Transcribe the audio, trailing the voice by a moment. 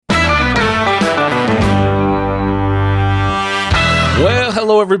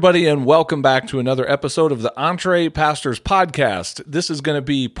Hello, everybody, and welcome back to another episode of the Entree Pastors Podcast. This is going to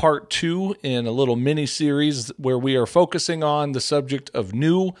be part 2 in a little mini-series where we are focusing on the subject of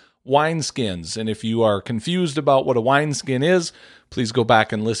new wineskins. And if you are confused about what a wineskin is, please go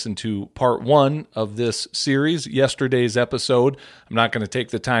back and listen to part 1 of this series, yesterday's episode. I'm not going to take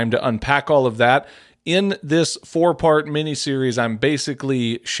the time to unpack all of that. In this 4-part mini-series, I'm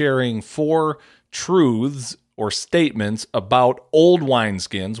basically sharing 4 truths or statements about old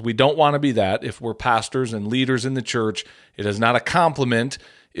wineskins. We don't want to be that. If we're pastors and leaders in the church, it is not a compliment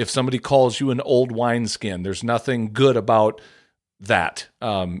if somebody calls you an old wineskin. There's nothing good about that.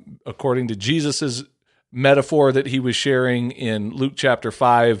 According to Jesus's metaphor that he was sharing in Luke chapter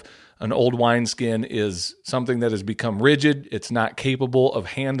 5, an old wineskin is something that has become rigid. It's not capable of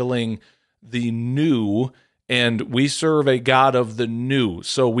handling the new, and we serve a God of the new.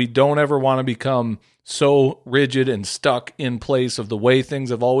 So we don't ever want to become so rigid and stuck in place of the way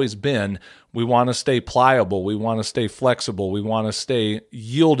things have always been. We want to stay pliable. We want to stay flexible. We want to stay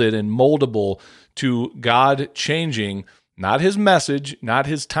yielded and moldable to God changing, not his message, not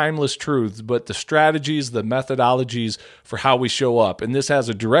his timeless truths, but the strategies, the methodologies for how we show up. And this has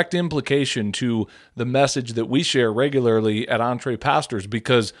a direct implication to the message that we share regularly at Entree Pastors,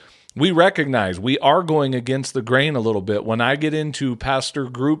 because we recognize we are going against the grain a little bit. When I get into pastor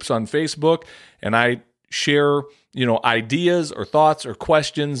groups on Facebook and I share, ideas or thoughts or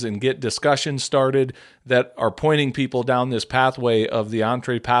questions and get discussions started that are pointing people down this pathway of the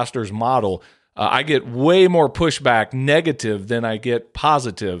Entree Pastors model, I get way more pushback negative than I get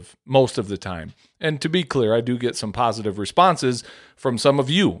positive most of the time. And to be clear, I do get some positive responses from some of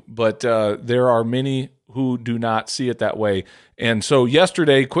you, but there are many who do not see it that way. And so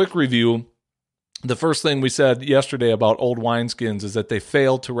yesterday, quick review, the first thing we said yesterday about old wineskins is that they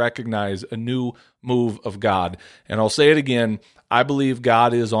fail to recognize a new move of God. And I'll say it again, I believe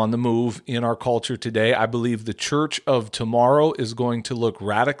God is on the move in our culture today. I believe the church of tomorrow is going to look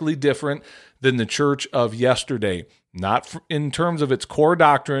radically different than the church of yesterday. Not in terms of its core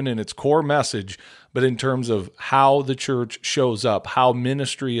doctrine and its core message, but in terms of how the church shows up, how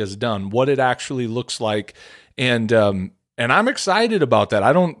ministry is done, what it actually looks like. And I'm excited about that.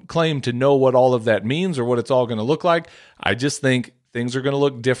 I don't claim to know what all of that means or what it's all going to look like. I just think things are going to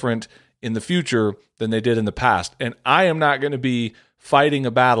look different in the future than they did in the past. And I am not going to be fighting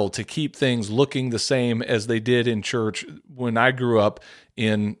a battle to keep things looking the same as they did in church when I grew up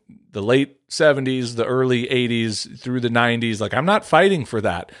in the late 70s, the early 80s, through the 90s. Like, I'm not fighting for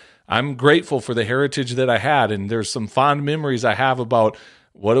that. I'm grateful for the heritage that I had, and there's some fond memories I have about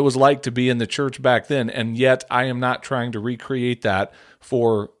what it was like to be in the church back then, and yet I am not trying to recreate that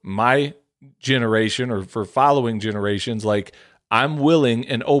for my generation or for following generations. Like, I'm willing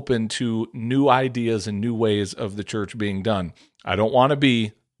and open to new ideas and new ways of the church being done. I don't want to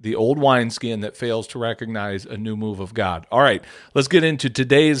be the old wineskin that fails to recognize a new move of God. All right, let's get into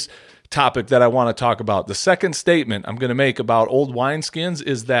today's topic that I want to talk about. The second statement I'm going to make about old wineskins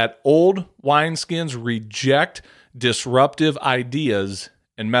is that old wineskins reject disruptive ideas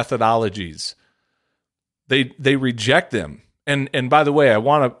and methodologies. They reject them. And by the way, I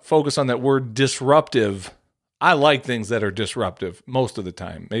want to focus on that word disruptive. I like things that are disruptive most of the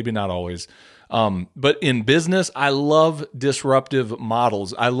time, maybe not always. But in business, I love disruptive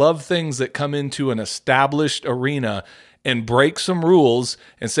models. I love things that come into an established arena and break some rules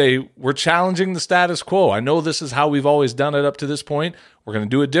and say, we're challenging the status quo. I know this is how we've always done it up to this point. We're going to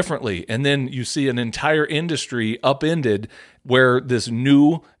do it differently. And then you see an entire industry upended where this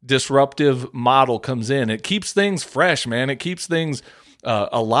new disruptive model comes in. It keeps things fresh, man. It keeps things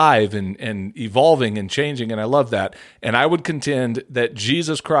alive and evolving and changing, and I love that. And I would contend that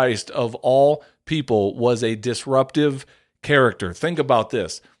Jesus Christ, of all people, was a disruptive character. Think about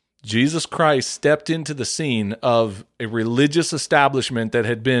this. Jesus Christ stepped into the scene of a religious establishment that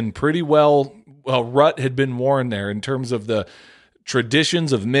had been pretty well, rut had been worn there in terms of the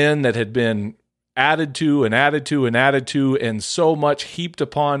traditions of men that had been added to and added to and added to, and so much heaped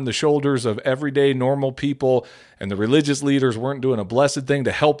upon the shoulders of everyday normal people. And the religious leaders weren't doing a blessed thing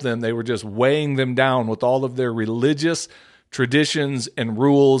to help them. They were just weighing them down with all of their religious traditions and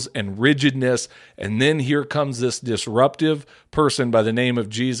rules and rigidness. And then here comes this disruptive person by the name of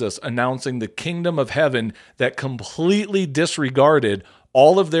Jesus announcing the kingdom of heaven that completely disregarded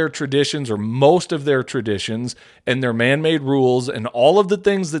all of their traditions, or most of their traditions, and their man-made rules, and all of the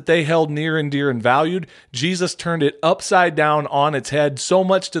things that they held near and dear and valued. Jesus turned it upside down on its head, so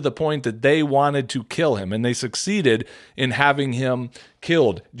much to the point that they wanted to kill him, and they succeeded in having him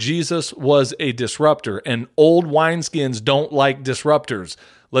killed. Jesus was a disruptor, and old wineskins don't like disruptors.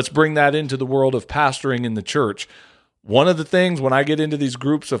 Let's bring that into the world of pastoring in the church. One of the things when I get into these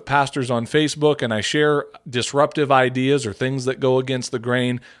groups of pastors on Facebook and I share disruptive ideas or things that go against the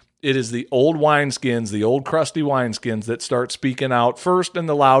grain, it is the old wineskins, the old crusty wineskins that start speaking out first and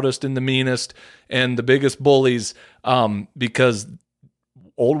the loudest and the meanest and the biggest bullies, because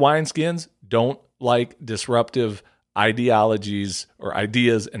old wineskins don't like disruptive ideologies or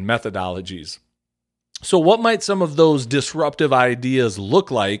ideas and methodologies. So what might some of those disruptive ideas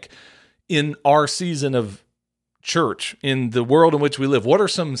look like in our season of church, in the world in which we live? What are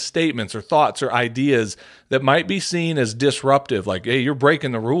some statements or thoughts or ideas that might be seen as disruptive? Like, hey, you're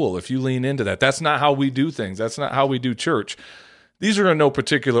breaking the rule if you lean into that. That's not how we do things. That's not how we do church. These are in no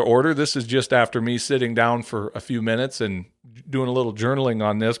particular order. This is just after me sitting down for a few minutes and doing a little journaling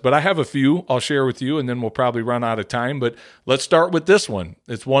on this. But I have a few I'll share with you, and then we'll probably run out of time. But let's start with this one.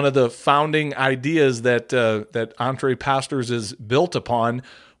 It's one of the founding ideas that Entree Pastors is built upon.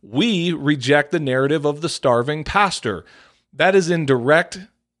 We reject the narrative of the starving pastor. That is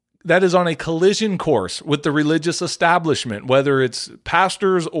on a collision course with the religious establishment, whether it's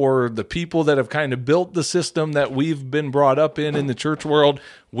pastors or the people that have kind of built the system that we've been brought up in the church world.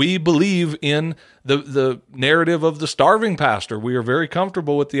 We believe in the narrative of the starving pastor. We are very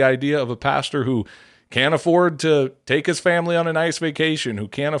comfortable with the idea of a pastor who can't afford to take his family on a nice vacation, who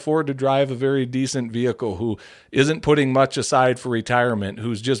can't afford to drive a very decent vehicle, who isn't putting much aside for retirement,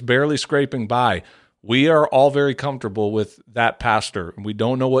 who's just barely scraping by. We are all very comfortable with that pastor. We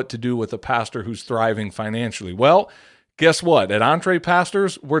don't know what to do with a pastor who's thriving financially. Well, guess what? At Entree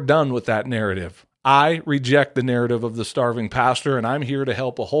Pastors, we're done with that narrative. I reject the narrative of the starving pastor, and I'm here to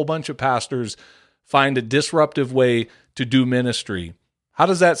help a whole bunch of pastors find a disruptive way to do ministry. How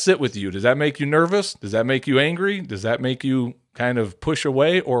does that sit with you? Does that make you nervous? Does that make you angry? Does that make you kind of push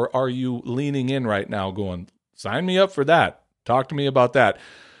away? Or are you leaning in right now going, sign me up for that? Talk to me about that.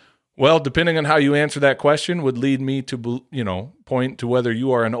 Well, depending on how you answer that question would lead me to, point to whether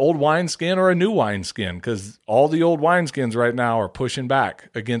you are an old wineskin or a new wineskin, because all the old wineskins right now are pushing back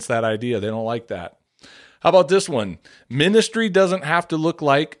against that idea. They don't like that. How about this one? Ministry doesn't have to look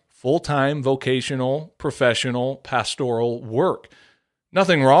like full-time, vocational, professional, pastoral work.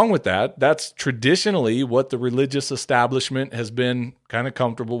 Nothing wrong with that. That's traditionally what the religious establishment has been kind of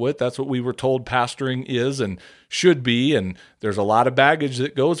comfortable with. That's what we were told pastoring is and should be, and there's a lot of baggage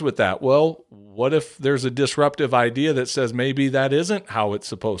that goes with that. Well, what if there's a disruptive idea that says maybe that isn't how it's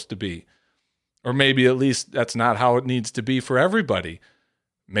supposed to be? Or maybe at least that's not how it needs to be for everybody.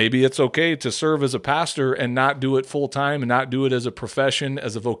 Maybe it's okay to serve as a pastor and not do it full-time and not do it as a profession,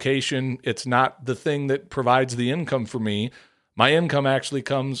 as a vocation. It's not the thing that provides the income for me. My income actually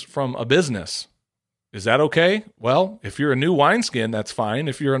comes from a business. Is that okay? Well, if you're a new wineskin, that's fine.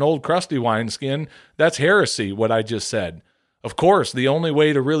 If you're an old crusty wineskin, that's heresy, what I just said. Of course, the only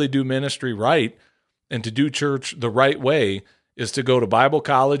way to really do ministry right and to do church the right way is to go to Bible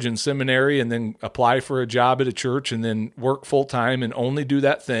college and seminary and then apply for a job at a church and then work full-time and only do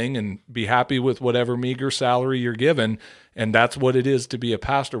that thing and be happy with whatever meager salary you're given. And that's what it is to be a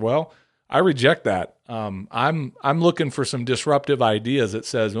pastor. Well, I reject that. I'm looking for some disruptive ideas that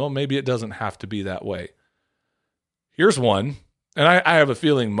says, well, maybe it doesn't have to be that way. Here's one, and I have a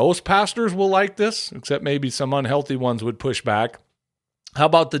feeling most pastors will like this, except maybe some unhealthy ones would push back. How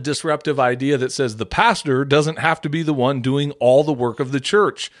about the disruptive idea that says the pastor doesn't have to be the one doing all the work of the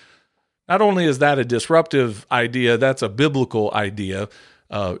church? Not only is that a disruptive idea, that's a biblical idea.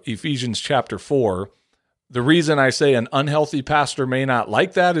 Ephesians chapter 4. The reason I say an unhealthy pastor may not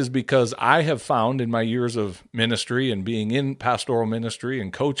like that is because I have found in my years of ministry and being in pastoral ministry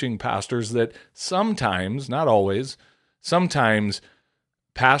and coaching pastors that sometimes, not always, sometimes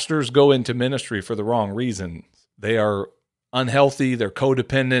pastors go into ministry for the wrong reasons. They are unhealthy, they're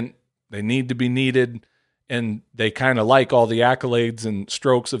codependent, they need to be needed, and they kind of like all the accolades and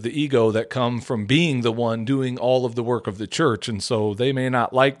strokes of the ego that come from being the one doing all of the work of the church. And so they may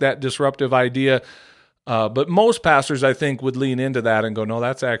not like that disruptive idea. But most pastors, I think, would lean into that and go, no,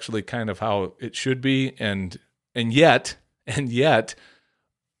 that's actually kind of how it should be. And yet,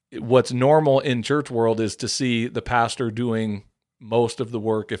 what's normal in church world is to see the pastor doing most of the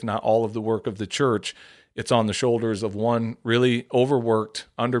work, if not all of the work of the church. It's on the shoulders of one really overworked,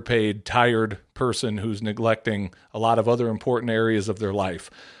 underpaid, tired person who's neglecting a lot of other important areas of their life.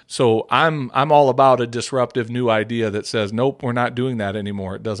 So I'm all about a disruptive new idea that says, nope, we're not doing that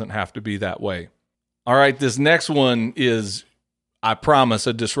anymore. It doesn't have to be that way. All right, this next one is, I promise,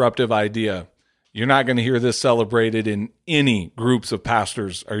 a disruptive idea. You're not going to hear this celebrated in any groups of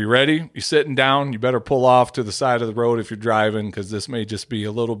pastors. Are you ready? You sitting down? You better pull off to the side of the road if you're driving, because this may just be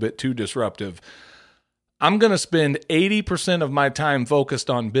a little bit too disruptive. I'm going to spend 80% of my time focused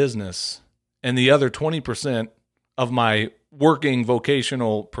on business and the other 20% of my working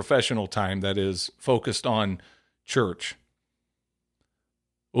vocational professional time that is focused on church.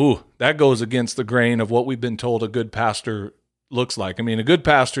 Ooh, that goes against the grain of what we've been told a good pastor looks like. I mean, a good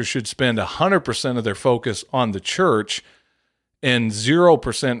pastor should spend 100% of their focus on the church and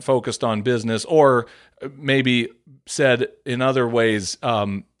 0% focused on business, or maybe said in other ways,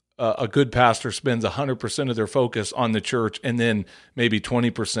 a good pastor spends 100% of their focus on the church and then maybe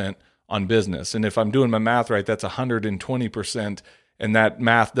 20% on business. And if I'm doing my math right, that's 120%, and that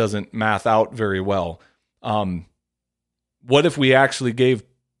math doesn't math out very well. What if we actually gave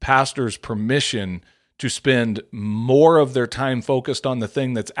pastors permission to spend more of their time focused on the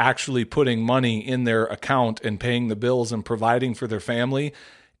thing that's actually putting money in their account and paying the bills and providing for their family,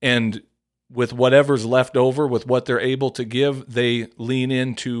 and with whatever's left over, with what they're able to give, they lean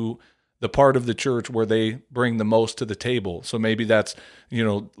into the part of the church where they bring the most to the table. So maybe that's,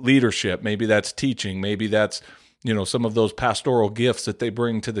 leadership, maybe that's teaching, maybe that's, some of those pastoral gifts that they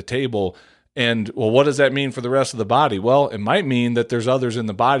bring to the table. And, well, what does that mean for the rest of the body? Well, it might mean that there's others in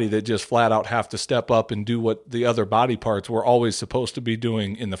the body that just flat out have to step up and do what the other body parts were always supposed to be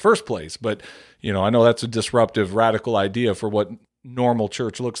doing in the first place. But, I know that's a disruptive, radical idea for what normal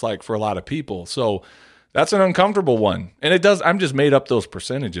church looks like for a lot of people. So that's an uncomfortable one. And I'm just made up those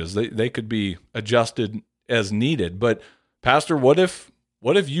percentages. They could be adjusted as needed. But Pastor, what if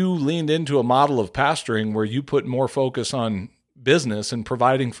you leaned into a model of pastoring where you put more focus on business and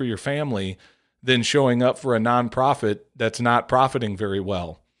providing for your family than showing up for a nonprofit that's not profiting very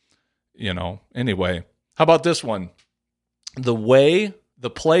well? Anyway, how about this one? The way, the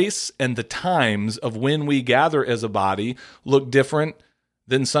place, and the times of when we gather as a body look different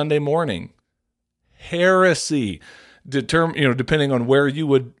than Sunday morning. Heresy, depending on where you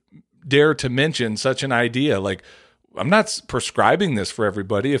would dare to mention such an idea. Like, I'm not prescribing this for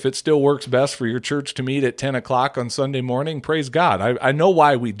everybody. If it still works best for your church to meet at 10 o'clock on Sunday morning, praise God. I know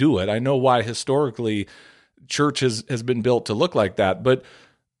why we do it. I know why historically church has been built to look like that. But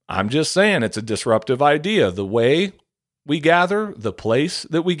I'm just saying it's a disruptive idea. The way we gather, the place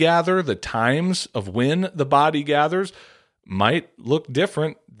that we gather, the times of when the body gathers might look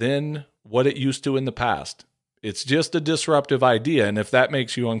different than what it used to in the past. It's just a disruptive idea. And if that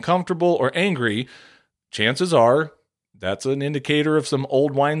makes you uncomfortable or angry, chances are that's an indicator of some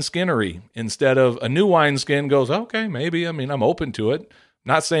old wineskinnery. Instead of a new wineskin goes, okay, maybe. I'm open to it.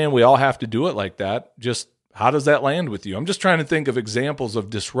 Not saying we all have to do it like that. Just how does that land with you? I'm just trying to think of examples of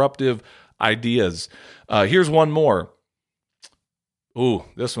disruptive ideas. Here's one more. Ooh,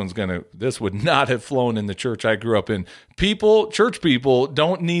 this would not have flown in the church I grew up in. Church people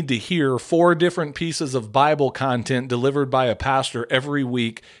don't need to hear 4 different pieces of Bible content delivered by a pastor every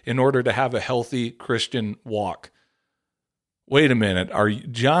week in order to have a healthy Christian walk. Wait a minute.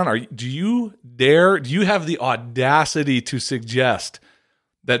 Do you have the audacity to suggest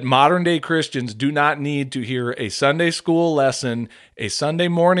that modern day Christians do not need to hear a Sunday school lesson, a Sunday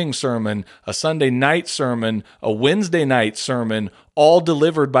morning sermon, a Sunday night sermon, a Wednesday night sermon, all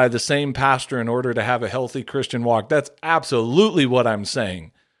delivered by the same pastor in order to have a healthy Christian walk? That's absolutely what I'm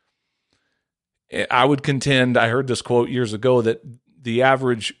saying. I would contend, I heard this quote years ago, that the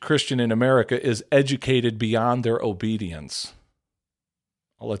average Christian in America is educated beyond their obedience.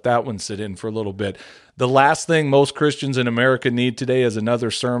 I'll let that one sit in for a little bit. The last thing most Christians in America need today is another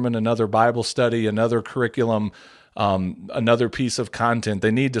sermon, another Bible study, another curriculum, another piece of content.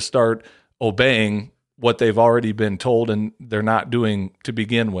 They need to start obeying what they've already been told and they're not doing to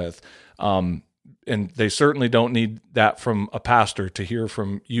begin with. And they certainly don't need that from a pastor, to hear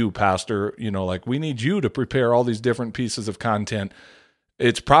from you, pastor. We need you to prepare all these different pieces of content.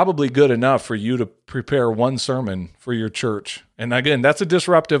 It's probably good enough for you to prepare one sermon for your church. And again, that's a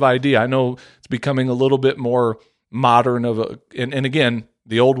disruptive idea. I know it's becoming a little bit more modern and again,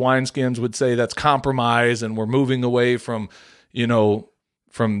 the old wineskins would say that's compromise and we're moving away from the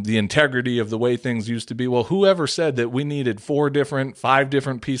integrity of the way things used to be. Well, whoever said that we needed 5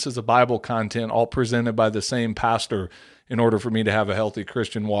 different pieces of Bible content all presented by the same pastor in order for me to have a healthy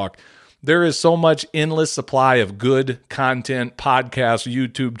Christian walk? There is so much endless supply of good content, podcasts,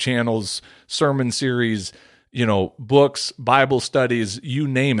 YouTube channels, sermon series, books, Bible studies, you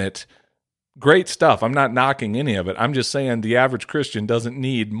name it. Great stuff. I'm not knocking any of it. I'm just saying the average Christian doesn't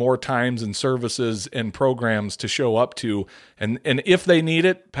need more times and services and programs to show up to. And if they need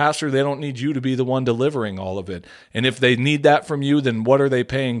it, pastor, they don't need you to be the one delivering all of it. And if they need that from you, then what are they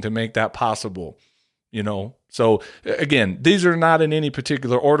paying to make that possible? So again, these are not in any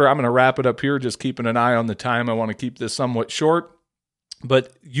particular order. I'm going to wrap it up here, just keeping an eye on the time. I want to keep this somewhat short,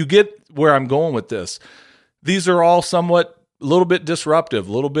 but you get where I'm going with this. These are all somewhat a little bit disruptive,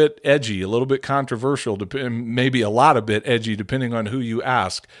 a little bit edgy, a little bit controversial, maybe a lot of bit edgy, depending on who you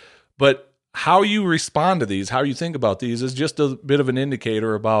ask. But how you respond to these, how you think about these is just a bit of an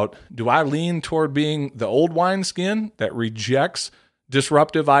indicator about, do I lean toward being the old wineskin that rejects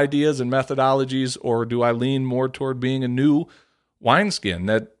disruptive ideas and methodologies, or do I lean more toward being a new wineskin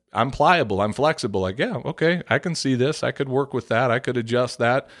that I'm pliable, I'm flexible, like, yeah, okay, I can see this, I could work with that, I could adjust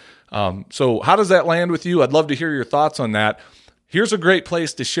that. So how does that land with you? I'd love to hear your thoughts on that. Here's a great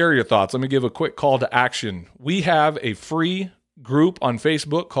place to share your thoughts. Let me give a quick call to action. We have a free group on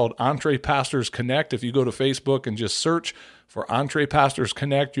Facebook called Entre Pastors Connect. If you go to Facebook and just search for Entre Pastors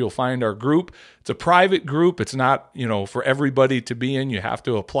Connect, you'll find our group. It's a private group. It's not, for everybody to be in. You have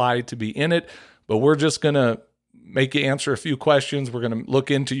to apply to be in it, but we're just going to make you answer a few questions. We're going to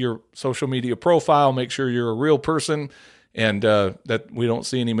look into your social media profile, make sure you're a real person, and that we don't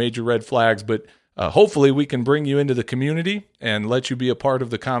see any major red flags. But hopefully we can bring you into the community and let you be a part of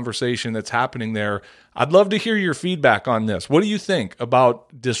the conversation that's happening there. I'd love to hear your feedback on this. What do you think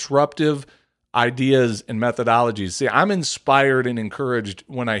about disruptive ideas and methodologies? See, I'm inspired and encouraged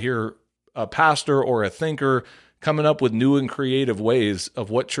when I hear a pastor or a thinker coming up with new and creative ways of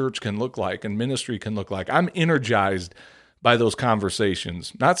what church can look like and ministry can look like. I'm energized by those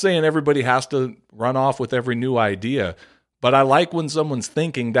conversations. Not saying everybody has to run off with every new idea, but I like when someone's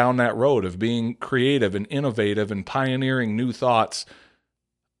thinking down that road of being creative and innovative and pioneering new thoughts.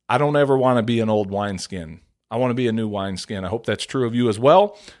 I don't ever want to be an old wineskin. I want to be a new wineskin. I hope that's true of you as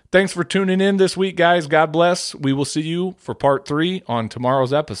well. Thanks for tuning in this week, guys. God bless. We will see you for part 3 on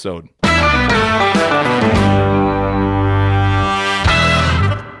tomorrow's episode.